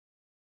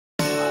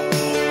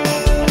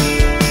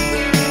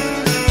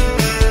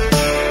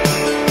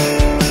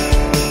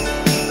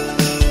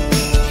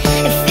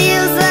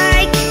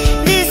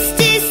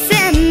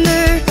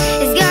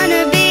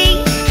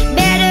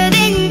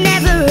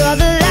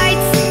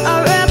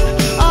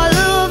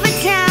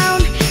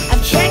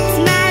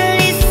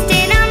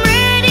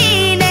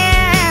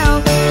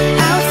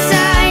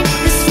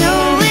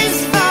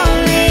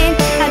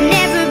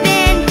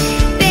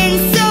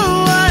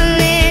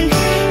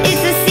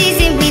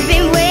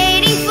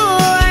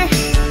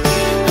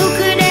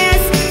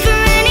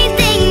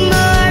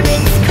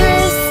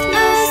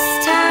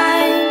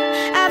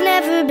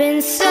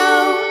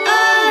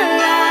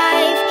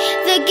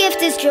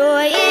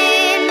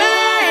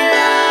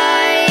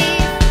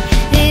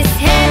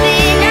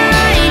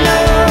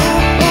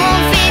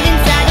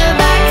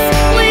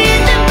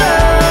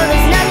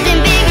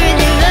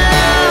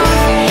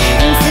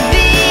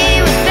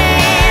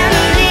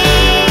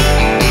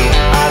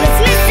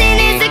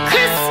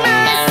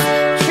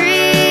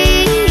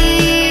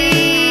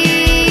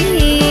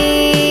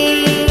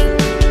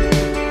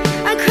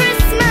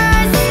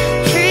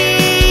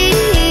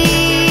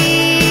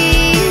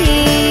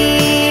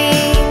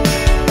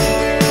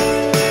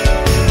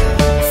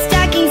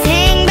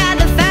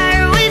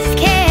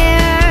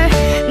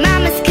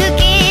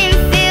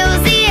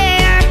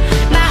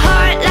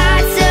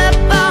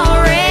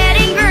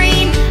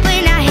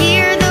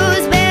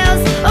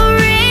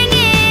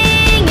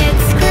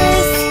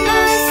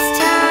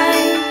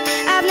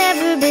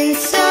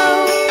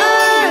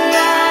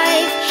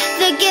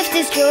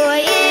is joy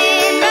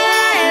in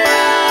my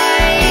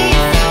life.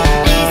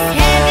 This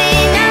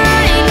heaven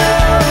I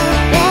know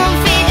won't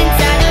fit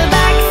inside a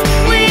box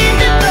with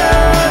a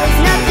bow. There's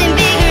nothing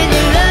bigger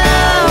than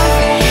love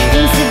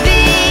and to be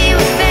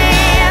with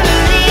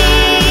family.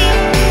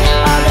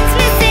 All that's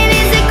missing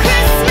is a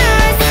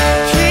Christmas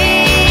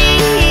tree.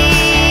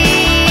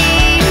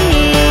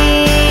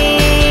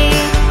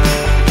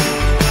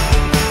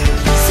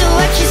 So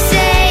what you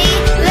say?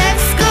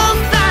 Let's go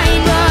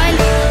find one.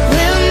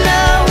 We'll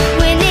know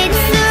when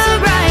it's the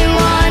right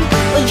one.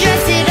 We'll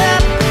dress it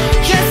up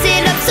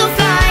so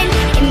fine,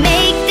 and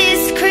make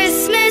this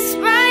Christmas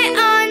right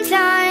on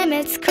time.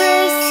 It's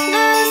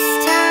Christmas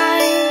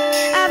time.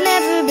 I've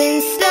never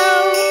been so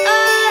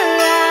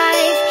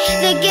alive.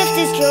 The gift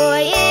is joy.